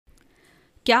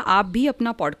क्या आप भी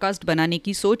अपना पॉडकास्ट बनाने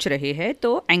की सोच रहे हैं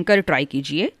तो एंकर ट्राई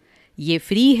कीजिए। ये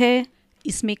फ्री है।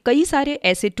 इसमें कई सारे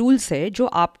ऐसे टूल्स हैं जो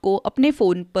आपको अपने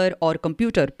फ़ोन पर और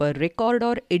कंप्यूटर पर रिकॉर्ड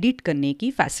और एडिट करने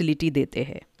की फैसिलिटी देते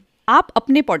हैं। आप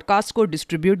अपने पॉडकास्ट को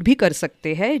डिस्ट्रीब्यूट भी कर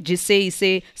सकते हैं जिससे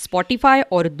इसे स्पॉटिफाई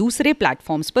और दूसरे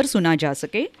प्लेटफॉर्म्स पर सुना जा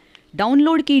सके।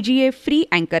 डाउनलोड कीजिए फ्री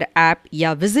एंकर ऐप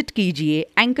या विजिट कीजिए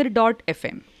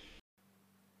anchor.fm।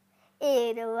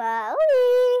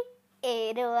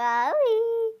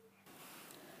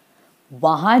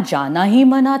 वहां जाना ही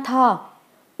मना था,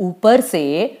 ऊपर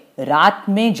से रात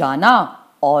में जाना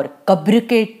और कब्र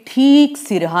के ठीक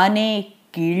सिरहाने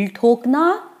कील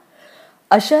ठोकना।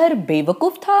 अशहर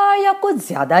बेवकूफ था या कुछ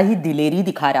ज्यादा ही दिलेरी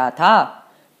दिखा रहा था?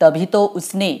 तभी तो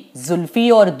उसने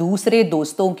जुल्फी और दूसरे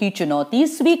दोस्तों की चुनौती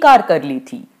स्वीकार कर ली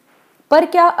थी। पर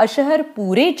क्या अशहर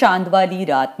पूरे चांद वाली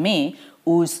रात में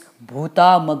उस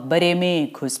भूता मकबरे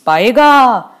में घुस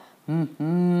पाएगा?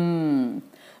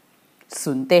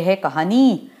 सुनते हैं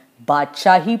कहानी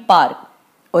Badshahi park,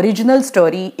 original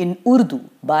story in Urdu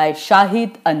by Shahid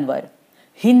Anwar,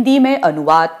 Hindi में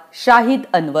अनुवाद शाहिद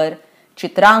अनवर,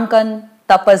 चित्रांकन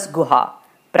तपस गुहा,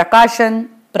 प्रकाशन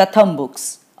प्रथम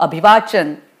बुक्स,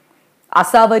 अभिवाचन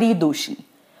आसावरी दोषी।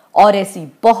 और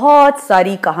ऐसी बहुत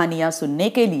सारी कहानियां सुनने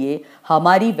के लिए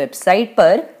हमारी वेबसाइट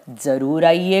पर जरूर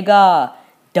आइएगा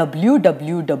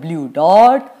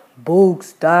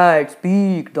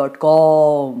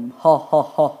www.booksthatspeak.com। हा हा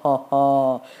हा हा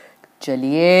हा।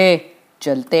 चलिए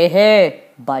चलते हैं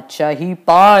बादशाही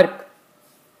पार्क।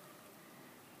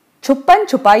 छुपन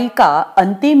छुपाई का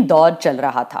अंतिम दौर चल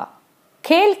रहा था।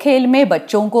 खेल खेल में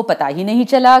बच्चों को पता ही नहीं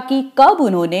चला कि कब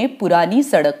उन्होंने पुरानी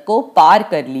सड़क को पार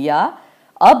कर लिया।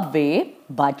 अब वे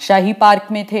बादशाही पार्क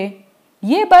में थे।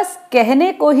 ये बस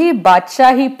कहने को ही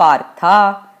बादशाही पार्क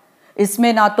था।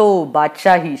 इसमें ना तो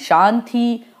बादशाही शान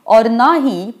थी और ना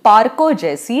ही पार्कों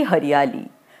जैसी हरियाली।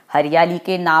 हरियाली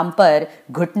के नाम पर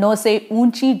घुटनों से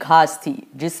ऊंची घास थी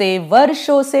जिसे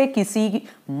वर्षों से किसी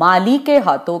माली के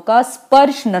हाथों का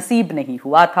स्पर्श नसीब नहीं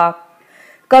हुआ था।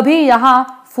 कभी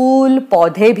यहाँ फूल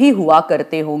पौधे भी हुआ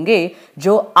करते होंगे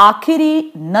जो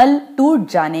आखिरी नल टूट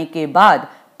जाने के बाद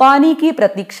पानी की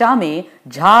प्रतीक्षा में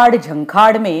झाड़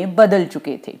झंखाड़ में बदल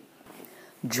चुके थे।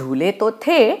 झूले तो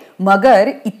थे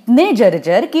मगर इतने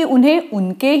जर्जर कि उन्हें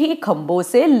उनके ही खंभों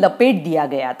से लपेट दिया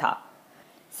गया था।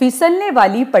 फिसलने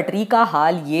वाली पटरी का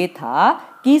हाल ये था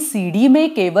कि सीढ़ी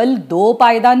में केवल 2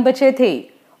 पायदान बचे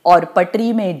थे और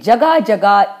पटरी में जगह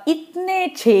जगह इतने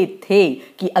छेद थे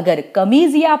कि अगर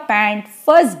कमीज या पैंट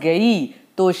फंस गई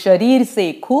तो शरीर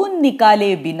से खून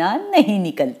निकाले बिना नहीं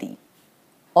निकलती।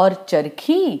 और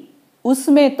चरखी,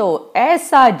 उसमें तो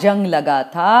ऐसा जंग लगा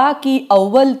था कि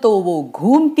अव्वल तो वो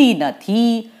घूमती न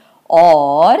थी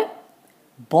और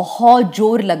बहुत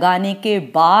जोर लगाने के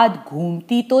बाद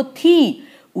घूमती तो थी,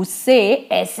 उससे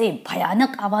ऐसे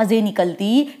भयानक आवाजें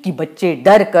निकलती कि बच्चे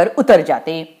डर कर उतर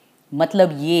जाते।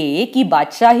 मतलब ये कि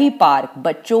बादशाही पार्क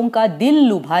बच्चों का दिल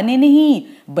लुभाने नहीं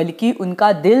बल्कि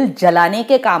उनका दिल जलाने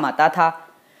के काम आता था।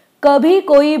 कभी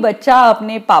कोई बच्चा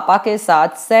अपने पापा के साथ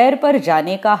सैर पर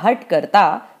जाने का हट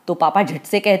करता तो पापा झट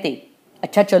से कहते,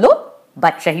 अच्छा चलो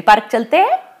बादशाही पार्क चलते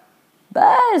हैं।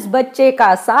 बस बच्चे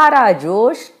का सारा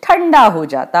जोश ठंडा हो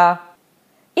जाता।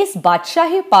 इस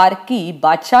बादशाही पार्क की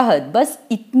बादशाहत बस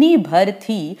इतनी भर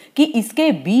थी कि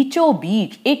इसके बीचों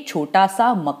बीच एक छोटा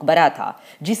सा मकबरा था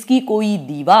जिसकी कोई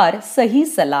दीवार सही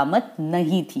सलामत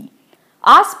नहीं थी।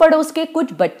 आस पड़ोस के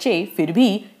कुछ बच्चे फिर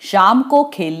भी शाम को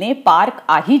खेलने पार्क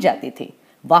आ ही जाते थे।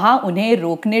 वहां उन्हें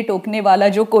रोकने टोकने वाला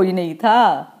जो कोई नहीं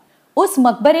था। उस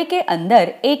मकबरे के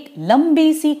अंदर एक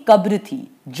लंबी सी कब्र थी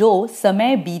जो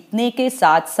समय बीतने के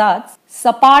साथ साथ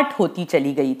सपाट होती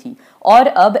चली गई थी और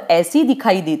अब ऐसी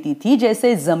दिखाई देती थी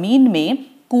जैसे जमीन में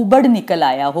कुबड़ निकल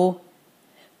आया हो।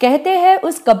 कहते हैं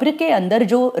उस कब्र के अंदर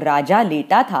जो राजा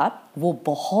लेटा था वो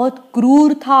बहुत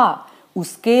क्रूर था।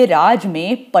 उसके राज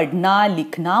में पढ़ना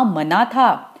लिखना मना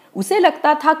था। उसे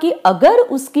लगता था कि अगर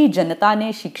उसकी जनता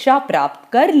ने शिक्षा प्राप्त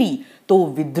कर ली तो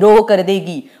विद्रोह कर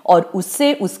देगी और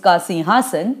उससे उसका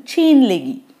सिंहासन छीन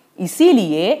लेगी।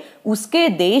 इसीलिए उसके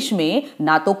देश में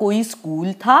ना तो कोई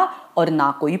स्कूल था और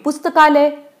ना कोई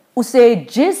पुस्तकालय। उसे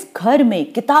जिस घर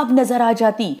में किताब नजर आ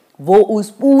जाती वो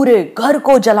उस पूरे घर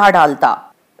को जला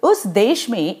डालता। उस देश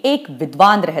में एक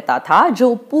विद्वान रहता था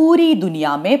जो पूरी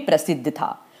दुनिया में प्रसिद्ध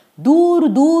था। दूर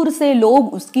दूर से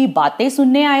लोग उसकी बातें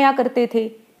सुनने आया करते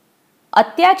थे।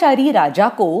 अत्याचारी राजा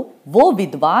को वो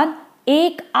विद्वान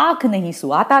एक आंख नहीं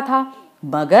सुहाता था,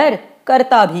 मगर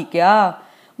करता भी क्या।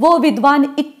 वो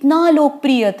विद्वान इतना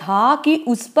लोकप्रिय था कि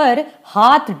उस पर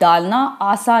हाथ डालना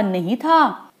आसान नहीं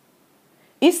था।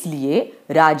 इसलिए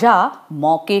राजा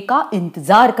मौके का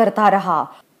इंतजार करता रहा।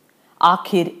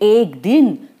 आखिर एक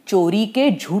दिन चोरी के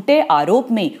झूठे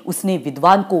आरोप में उसने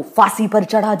विद्वान को फांसी पर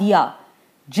चढ़ा दिया।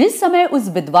 जिस समय उस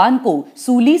विद्वान को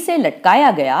सूली से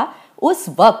लटकाया गया उस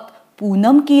वक्त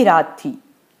पूनम की रात थी।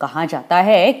 कहा जाता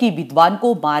है कि विद्वान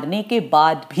को मारने के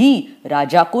बाद भी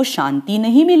राजा को शांति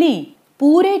नहीं मिली।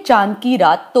 पूरे चांद की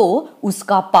रात तो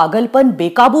उसका पागलपन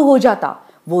बेकाबू हो जाता।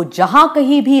 वो जहां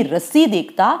कहीं भी रस्सी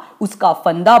देखता उसका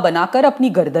फंदा बनाकर अपनी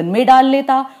गर्दन में डाल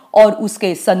लेता और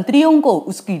उसके संतरियों को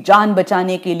उसकी जान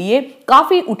बचाने के लिए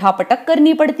काफी उठापटक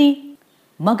करनी पड़ती।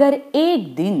 मगर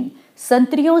एक दिन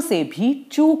संतरियों से भी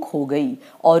चूक हो गई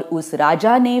और उस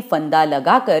राजा ने फंदा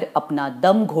लगाकर अपना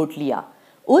दम घोट लिया।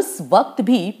 उस वक्त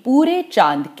भी पूरे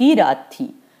चांद की रात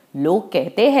थी। लोग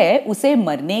कहते हैं उसे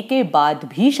मरने के बाद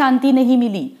भी शांति नहीं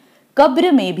मिली।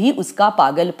 कब्र में भी उसका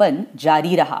पागलपन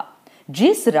जारी रहा।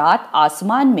 जिस रात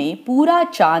आसमान में पूरा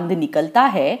चांद निकलता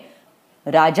है,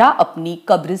 राजा अपनी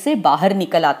कब्र से बाहर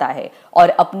निकल आता है और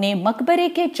अपने मकबरे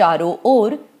के चारों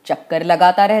ओर चक्कर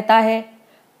लगाता रहता है।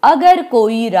 अगर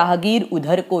कोई राहगीर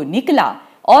उधर को निकला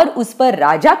और उस पर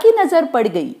राजा की नजर पड़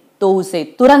गई तो उसे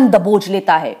तुरंत दबोच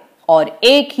लेता है और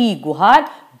एक ही गुहार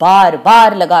बार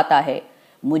बार लगाता है,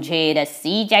 मुझे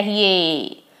रस्सी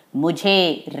चाहिए,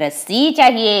 मुझे रस्सी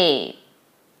चाहिए।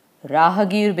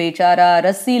 राहगीर बेचारा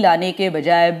रस्सी लाने के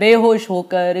बजाय बेहोश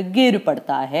होकर गिर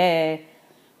पड़ता है।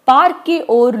 पार्क की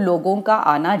ओर लोगों का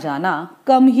आना जाना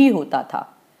कम ही होता था।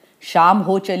 शाम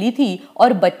हो चली थी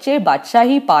और बच्चे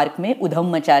बादशाही पार्क में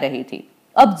उधम मचा रहे थे।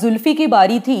 अब जुल्फी की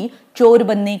बारी थी चोर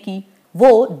बनने की।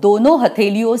 वो दोनों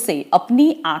हथेलियों से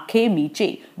अपनी आंखें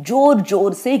नीचे जोर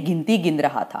जोर से गिनती गिन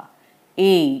रहा था।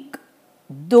 1,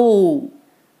 2,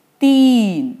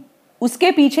 3।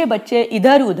 उसके पीछे बच्चे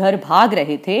इधर उधर भाग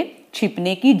रहे थे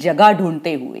छिपने की जगह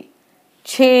ढूंढते हुए।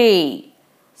 6,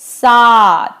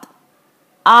 7,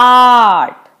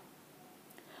 8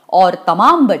 और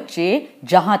तमाम बच्चे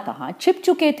जहां तहां छिप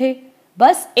चुके थे।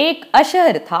 बस एक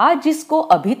अशहर था जिसको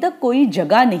अभी तक कोई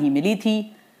जगह नहीं मिली थी।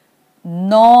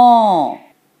 9।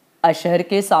 अशहर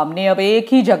के सामने अब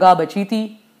एक ही जगह बची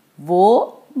थी,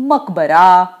 वो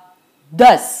मकबरा।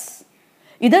 10।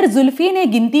 इधर जुल्फी ने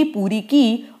गिनती पूरी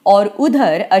की और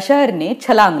उधर अशहर ने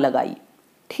छलांग लगाई,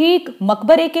 ठीक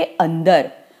मकबरे के अंदर।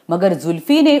 मगर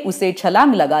जुल्फी ने उसे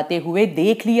छलांग लगाते हुए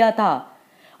देख लिया था।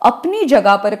 अपनी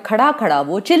जगह पर खड़ा खड़ा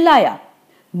वो चिल्लाया,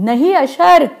 नहीं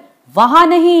अशहर, वहां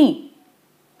नहीं।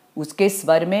 उसके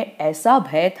स्वर में ऐसा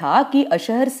भय था कि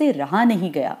अशहर से रहा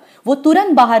नहीं गया। वो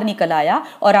तुरंत बाहर निकल आया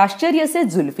और आश्चर्य से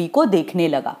जुल्फी को देखने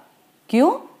लगा।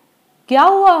 क्यों? क्या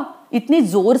हुआ? इतनी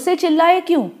जोर से चिल्लाए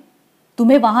क्यों?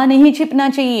 तुम्हें वहां नहीं छिपना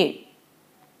चाहिए।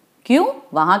 क्यों?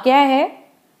 वहां क्या है?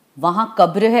 वहां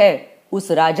कब्र है, उस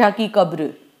राजा की कब्र।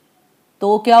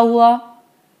 तो क्या हुआ?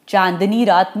 चांदनी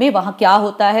रात में वहां क्या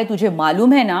होता है तुझे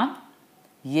मालूम है ना?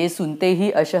 ये सुनते ही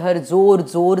अशहर जोर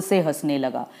जोर से हंसने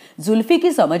लगा। जुल्फी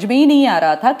की समझ में ही नहीं आ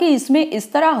रहा था कि इसमें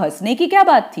इस तरह हंसने की क्या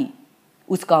बात थी।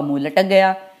 उसका मुंह लटक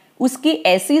गया। उसकी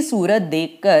ऐसी सूरत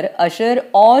देखकर अशहर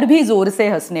और भी जोर से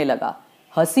हंसने लगा।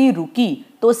 हंसी रुकी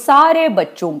तो सारे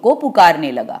बच्चों को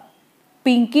पुकारने लगा,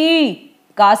 पिंकी,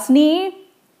 कासनी,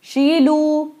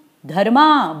 शीलू,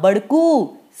 धर्मा,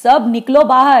 बड़कू, सब निकलो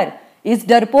बाहर। इस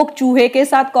डरपोक चूहे के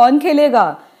साथ कौन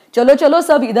खेलेगा? चलो चलो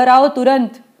सब इधर आओ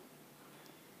तुरंत।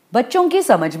 बच्चों की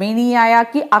समझ में ही नहीं आया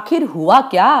कि आखिर हुआ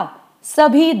क्या।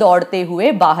 सभी दौड़ते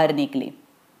हुए बाहर निकले।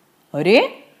 अरे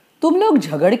तुम लोग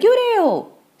झगड़ क्यों रहे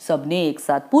हो? सबने एक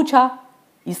साथ पूछा।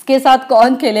 इसके साथ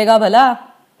कौन खेलेगा भला?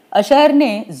 अशहर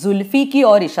ने जुल्फी की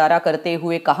ओर इशारा करते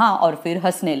हुए कहा और फिर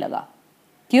हंसने लगा।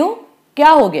 क्यों? क्या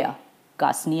हो गया?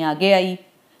 कासनी आगे आई।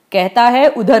 कहता है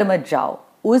उधर मत जाओ,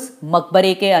 उस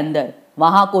मकबरे के अंदर,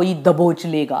 वहां कोई दबोच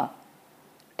लेगा।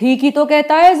 ठीक ही तो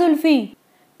कहता है जुल्फी।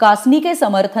 कासनी के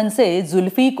समर्थन से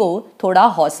जुल्फी को थोड़ा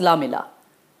हौसला मिला।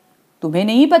 तुम्हें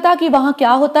नहीं पता कि वहां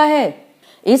क्या होता है?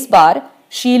 इस बार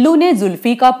शीलू ने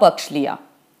जुल्फी का पक्ष लिया।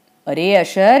 अरे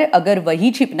अशहर, अगर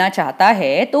वही छिपना चाहता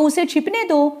है तो उसे छिपने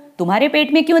दो, तुम्हारे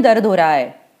पेट में क्यों दर्द हो रहा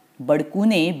है? बड़कू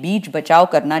ने बीच बचाव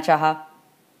करना चाहा।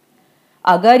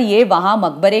 अगर ये वहां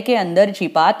मकबरे के अंदर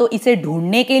छिपा तो इसे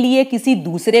ढूंढने के लिए किसी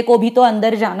दूसरे को भी तो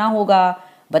अंदर जाना होगा।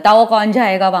 बताओ कौन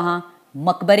जाएगा वहां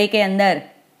मकबरे के अंदर,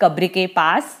 कब्र के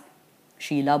पास?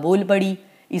 शीला बोल पड़ी।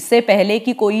 इससे पहले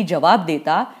कि कोई जवाब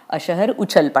देता अशहर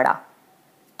उछल पड़ा।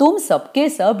 तुम सबके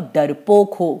सब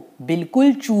डरपोक हो,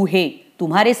 बिल्कुल चूहे।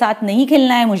 तुम्हारे साथ नहीं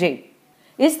खेलना है मुझे।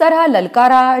 इस तरह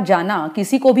ललकारा जाना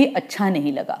किसी को भी अच्छा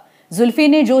नहीं लगा। जुल्फी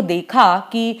ने जो देखा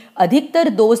कि अधिकतर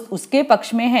दोस्त उसके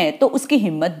पक्ष में हैं तो उसकी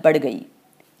हिम्मत बढ़ गई।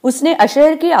 उसने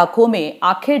अशहर की आंखों में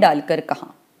आंखें डालकर कहा,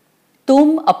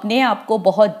 तुम अपने आप को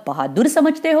बहुत बहादुर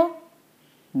समझते हो?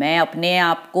 मैं अपने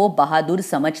आप को बहादुर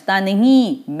समझता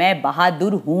नहीं, मैं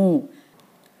बहादुर हूं।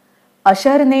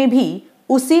 अशर ने भी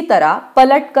उसी तरह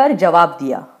पलटकर जवाब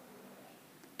दिया।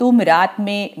 तुम रात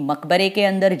में मकबरे के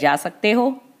अंदर जा सकते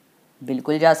हो?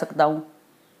 बिल्कुल जा सकता हूं।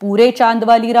 पूरे चांद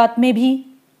वाली रात में भी?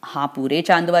 हाँ, पूरे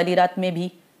चांद वाली रात में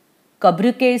भी।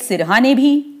 कब्र के सिरहाने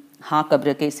भी? हाँ,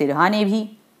 कब्र के सिरहाने भी।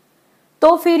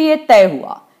 तो फिर यह तय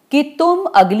हुआ कि तुम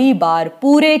अगली बार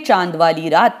पूरे चांद वाली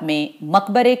रात में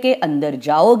मकबरे के अंदर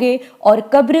जाओगे और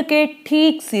कब्र के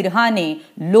ठीक सिरहाने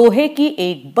लोहे की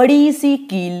एक बड़ी सी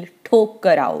कील ठोक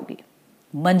कर आओगे।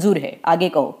 मंजूर है, आगे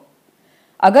कहो।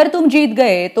 अगर तुम जीत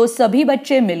गए तो सभी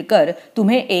बच्चे मिलकर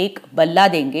तुम्हें एक बल्ला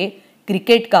देंगे,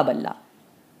 क्रिकेट का बल्ला।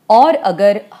 और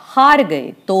अगर हार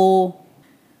गए तो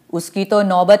उसकी तो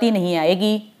नौबत ही नहीं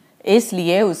आएगी,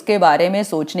 इसलिए उसके बारे में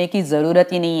सोचने की जरूरत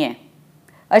ही नहीं है।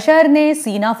 अशर ने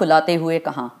सीना फुलाते हुए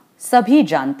कहा। सभी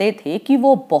जानते थे कि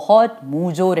वो बहुत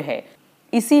मुंहजोर है,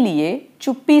 इसीलिए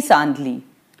चुप्पी सांध ली।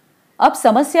 अब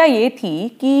समस्या ये थी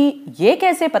कि ये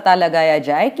कैसे पता लगाया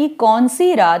जाए कि कौन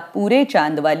सी रात पूरे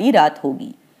चांद वाली रात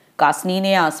होगी। कासनी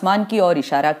ने आसमान की ओर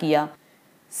इशारा किया।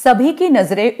 सभी की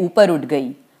नजरें ऊपर उठ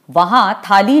गई। वहां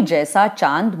थाली जैसा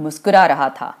चांद मुस्कुरा रहा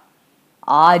था।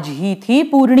 आज ही थी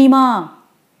पूर्णिमा।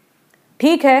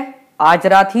 ठीक है, आज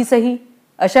रात ही सही,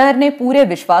 अशहर ने पूरे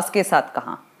विश्वास के साथ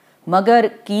कहा। मगर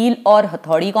कील और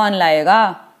हथौड़ी कौन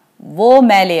लाएगा? वो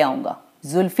मैं ले आऊंगा।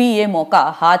 जुल्फी ये मौका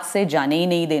हाथ से जाने ही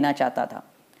नहीं देना चाहता था।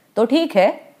 तो ठीक है,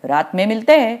 रात में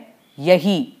मिलते हैं,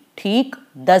 यही ठीक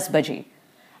 10 बजे।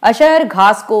 अशहर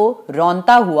घास को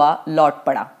रौंदता हुआ लौट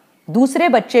पड़ा। दूसरे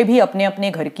बच्चे भी अपने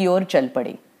अपने घर की ओर चल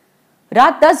पड़े।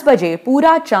 रात 10 बजे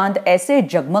पूरा चांद ऐसे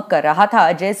जगमग कर रहा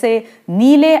था जैसे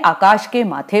नीले आकाश के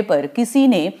माथे पर किसी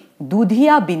ने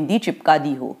दूधिया बिंदी चिपका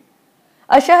दी हो।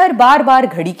 अशहर बार बार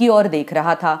घड़ी की ओर देख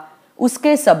रहा था।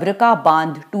 उसके सब्र का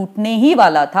बांध टूटने ही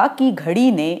वाला था कि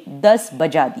घड़ी ने 10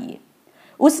 बजा दिए।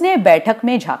 उसने बैठक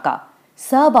में झांका।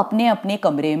 सब अपने अपने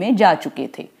कमरे में जा चुके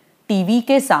थे। टीवी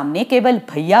के सामने केवल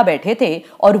भैया बैठे थे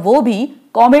और वो भी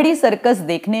कॉमेडी सर्कस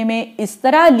देखने में इस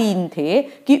तरह लीन थे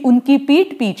कि उनकी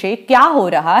पीठ पीछे क्या हो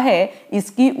रहा है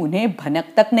इसकी उन्हें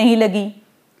भनक तक नहीं लगी।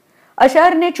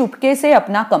 अशहर ने चुपके से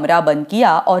अपना कमरा बंद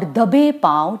किया और दबे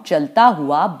पांव चलता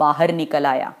हुआ बाहर निकल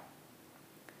आया।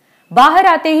 बाहर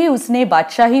आते ही उसने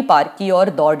बादशाही पार्क की ओर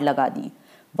दौड़ लगा दी।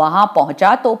 वहां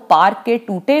पहुंचा तो पार्क के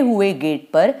टूटे हुए गेट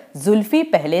पर जुल्फी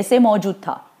पहले से मौजूद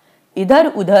था। इधर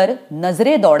उधर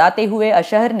नजरें दौड़ाते हुए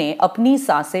अशहर ने अपनी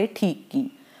सांसें ठीक की।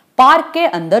 पार्क के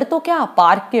अंदर तो क्या,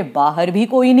 पार्क के बाहर भी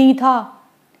कोई नहीं था।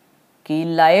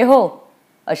 कील लाए हो?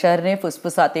 अशहर ने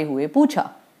फुसफुसाते हुए पूछा।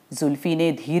 जुल्फी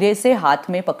ने धीरे से हाथ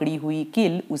में पकड़ी हुई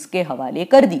कील उसके हवाले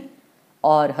कर दी।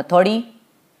 और हथौड़ी?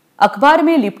 अखबार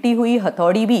में लिपटी हुई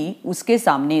हथौड़ी भी उसके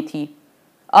सामने थी।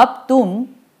 अब तुम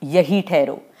यही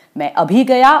ठहरो, मैं अभी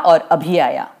गया और अभी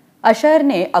आया, अशहर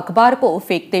ने अखबार को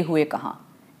फेंकते हुए कहा।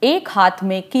 एक हाथ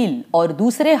में कील और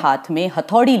दूसरे हाथ में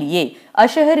हथौड़ी लिए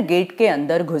अशहर गेट के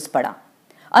अंदर घुस पड़ा।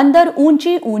 अंदर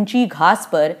ऊंची ऊंची घास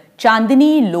पर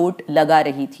चांदनी लोट लगा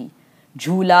रही थी।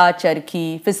 झूला,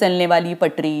 चरखी, फिसलने वाली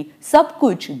पटरी, सब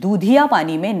कुछ दूधिया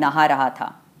पानी में नहा रहा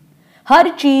था। हर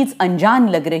चीज अनजान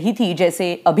लग रही थी,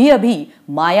 जैसे अभी अभी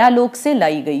मायालोक से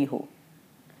लाई गई हो।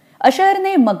 अशहर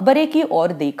ने मकबरे की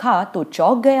ओर देखा तो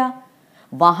चौंक गया।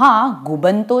 वहां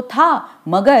गुबन तो था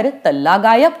मगर तल्ला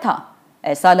गायब था।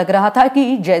 ऐसा लग रहा था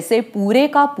कि जैसे पूरे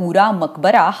का पूरा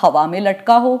मकबरा हवा में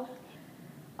लटका हो।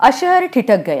 अशहर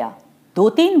ठिठक गया।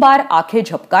 2-3 बार आंखें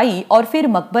झपकाई और फिर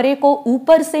मकबरे को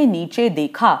ऊपर से नीचे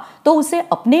देखा तो उसे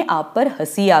अपने आप पर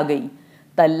हंसी आ गई।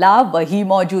 तल्ला वही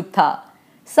मौजूद था।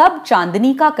 सब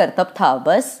चांदनी का करतब था।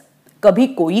 बस कभी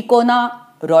कोई कोना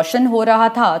रोशन हो रहा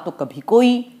था तो कभी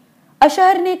कोई।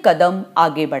 अशहर ने कदम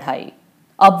आगे बढ़ाए।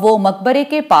 अब वो मकबरे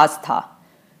के पास था।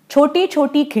 छोटी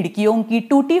छोटी खिड़कियों की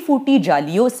टूटी फूटी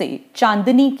जालियों से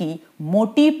चांदनी की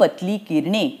मोटी पतली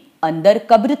किरणें अंदर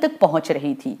कब्र तक पहुंच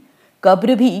रही थी।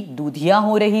 कब्र भी दूधिया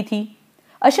हो रही थी।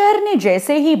 अशहर ने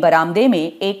जैसे ही बरामदे में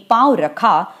एक पांव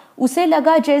रखा, उसे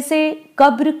लगा जैसे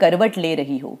कब्र करवट ले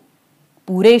रही हो।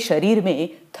 पूरे शरीर में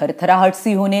थरथराहट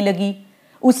सी होने लगी।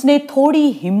 उसने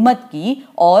थोड़ी हिम्मत की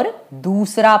और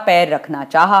दूसरा पैर रखना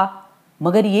चाहा,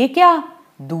 मगर ये क्या,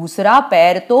 दूसरा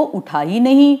पैर तो उठा ही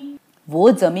नहीं, वो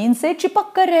जमीन से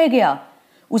चिपक कर रह गया।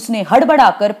 उसने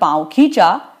हड़बड़ाकर पांव खींचा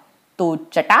तो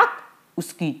चटाक,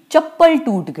 उसकी चप्पल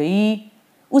टूट गई।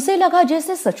 उसे लगा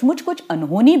जैसे सचमुच कुछ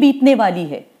अनहोनी बीतने वाली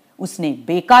है। उसने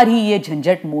बेकार ही ये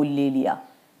झंझट मोल ले लिया।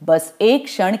 बस एक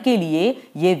क्षण के लिए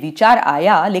ये विचार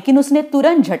आया, लेकिन उसने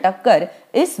तुरंत झटक कर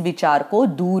इस विचार को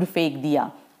दूर फेंक दिया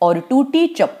और टूटी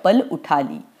चप्पल उठा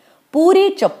ली। पूरी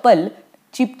चप्पल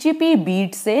चिपचिपी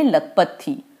बीट से लथपथ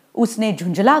थी। उसने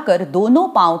झुंझलाकर दोनों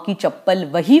पांव की चप्पल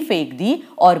वही फेंक दी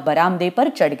और बरामदे पर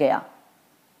चढ़ गया।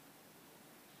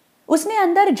 उसने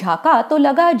अंदर झांका तो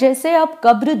लगा जैसे अब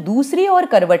कब्र दूसरी ओर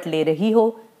करवट ले रही हो।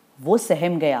 वो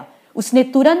सहम गया। उसने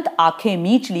तुरंत आंखें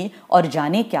मीच ली और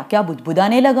जाने क्या क्या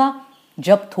बुदबुदाने लगा।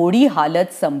 जब थोड़ी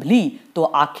हालत संभली तो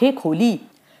आंखें खोली।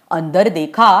 अंदर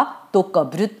देखा तो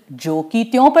कब्र जो की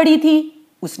त्यों पड़ी थी।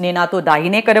 उसने ना तो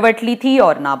दाहिने करवट ली थी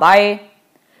और ना बाएं।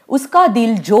 उसका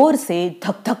दिल जोर से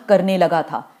धक धक करने लगा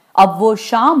था। अब वो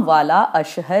शाम वाला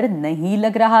अशहर नहीं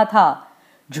लग रहा था।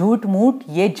 झूठ मूठ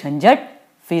ये झंझट,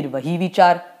 फिर वही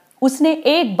विचार। उसने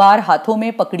एक बार हाथों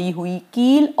में पकड़ी हुई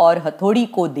कील और हथौड़ी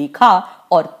को देखा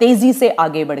और तेजी से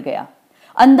आगे बढ़ गया।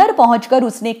 अंदर पहुंचकर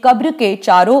उसने कब्र के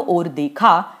चारों ओर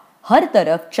देखा। हर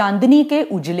तरफ चांदनी के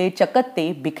उजले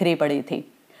चकत्ते बिखरे पड़े थे।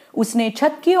 उसने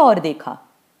छत की ओर देखा।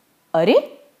 अरे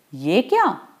ये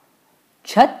क्या?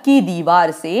 छत की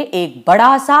दीवार से एक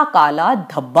बड़ा सा काला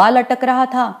धब्बा लटक रहा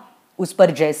था। उस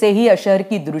पर जैसे ही अशहर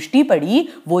की दृष्टि पड़ी,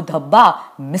 वो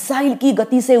धब्बा मिसाइल की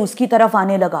गति से उसकी तरफ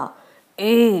आने लगा।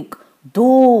 1,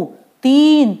 2,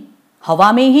 3।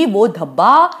 हवा में ही वो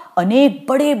धब्बा अनेक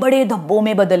बड़े बड़े धब्बों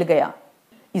में बदल गया।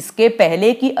 इसके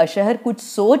पहले कि अशहर कुछ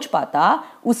सोच पाता,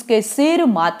 उसके सिर,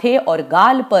 माथे और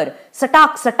गाल पर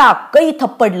सटाक सटाक कई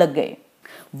थप्पड़ लग गए।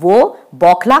 वो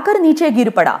बौखलाकर नीचे गिर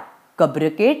पड़ा, कब्र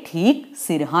के ठीक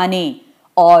सिरहाने,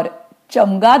 और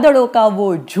चमगादड़ों का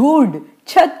वो झुंड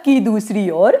छत की दूसरी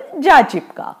ओर जा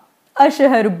चिपका।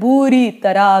 अशहर बुरी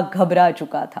तरह घबरा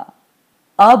चुका था।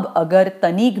 अब अगर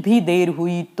तनिक भी देर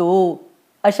हुई तो।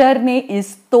 अशहर ने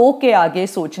इस तो के आगे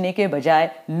सोचने के बजाय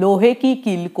लोहे की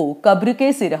कील को कब्र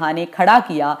के सिरहाने खड़ा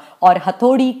किया और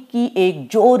हथौड़ी की एक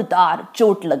जोरदार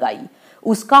चोट लगाई।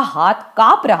 उसका हाथ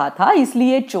कांप रहा था,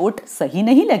 इसलिए चोट सही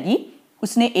नहीं लगी।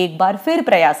 उसने एक बार फिर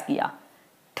प्रयास किया।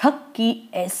 ठक की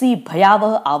ऐसी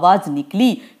भयावह आवाज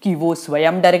निकली कि वो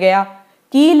स्वयं डर गया।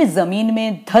 कील जमीन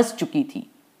में धंस चुकी थी।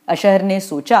 अशहर ने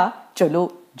सोचा,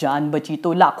 चलो जान बची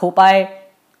तो लाखों पाए।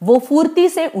 वो फुर्ती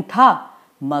से उठा,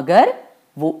 मगर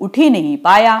वो उठ ही नहीं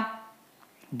पाया।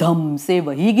 धम से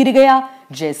वही गिर गया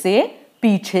जैसे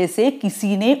पीछे से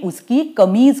किसी ने उसकी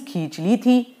कमीज खींच ली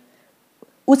थी।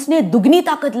 उसने दुगनी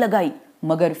ताकत लगाई,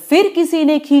 मगर फिर किसी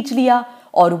ने खींच लिया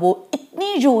और वो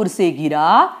इतनी जोर से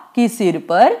गिरा कि सिर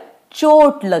पर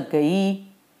चोट लग गई।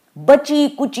 बची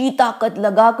कुची ताकत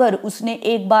लगाकर उसने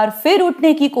एक बार फिर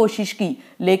उठने की कोशिश की,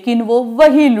 लेकिन वो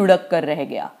वही लुढ़क कर रह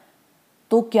गया।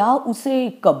 तो क्या उसे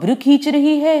कब्र खींच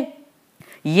रही है?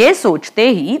 ये सोचते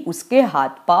ही उसके हाथ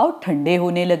पांव ठंडे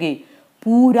होने लगे।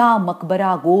 पूरा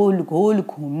मकबरा गोल गोल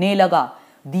घूमने लगा।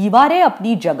 दीवारें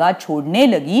अपनी जगह छोड़ने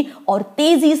लगी और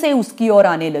तेजी से उसकी ओर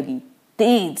आने लगी।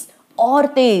 तेज और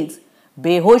तेज।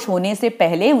 बेहोश होने से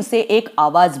पहले उसे एक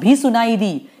आवाज भी सुनाई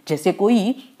दी, जैसे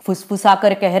कोई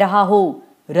फुसफुसाकर कह रहा हो,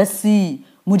 रस्सी,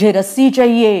 मुझे रस्सी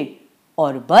चाहिए।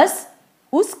 और बस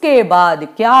उसके बाद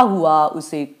क्या हुआ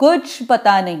उसे कुछ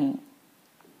पता नहीं।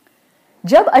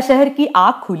 जब अशहर की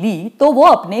आंख खुली तो वो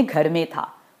अपने घर में था।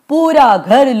 पूरा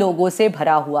घर लोगों से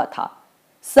भरा हुआ था।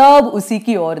 सब उसी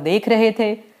की ओर देख रहे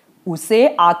थे। उसे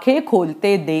आंखें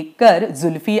खोलते देखकर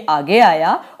जुल्फी आगे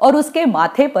आया और उसके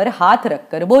माथे पर हाथ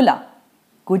रखकर बोला,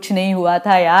 कुछ नहीं हुआ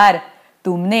था यार,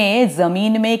 तुमने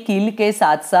जमीन में कील के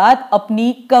साथ साथ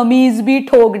अपनी कमीज भी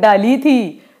ठोक डाली थी।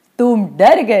 तुम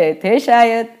डर गए थे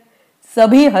शायद।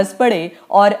 सभी हंस पड़े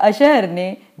और अशहर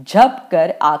ने झप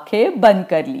कर आंखें बंद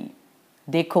कर ली।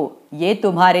 देखो ये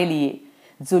तुम्हारे लिए,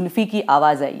 जुल्फी की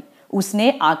आवाज आई। उसने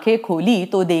आंखें खोली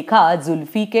तो देखा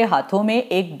जुल्फी के हाथों में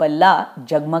एक बल्ला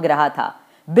जगमग रहा था,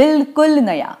 बिल्कुल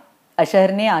नया।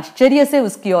 अशहर ने आश्चर्य से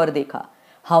उसकी ओर देखा।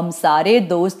 हम सारे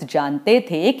दोस्त जानते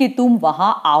थे कि तुम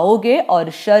वहां आओगे और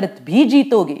शर्त भी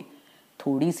जीतोगे।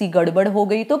 थोड़ी सी गड़बड़ हो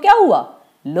गई तो क्या हुआ?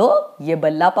 लो ये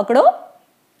बल्ला पकड़ो।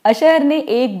 अशहर ने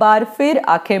एक बार फिर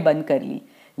आंखें बंद कर ली,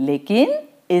 लेकिन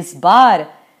इस बार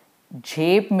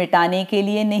झेप मिटाने के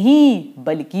लिए नहीं,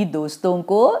 बल्कि दोस्तों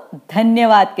को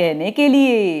धन्यवाद कहने के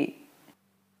लिए।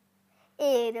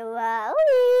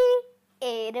 एरवावी,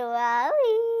 एरवावी।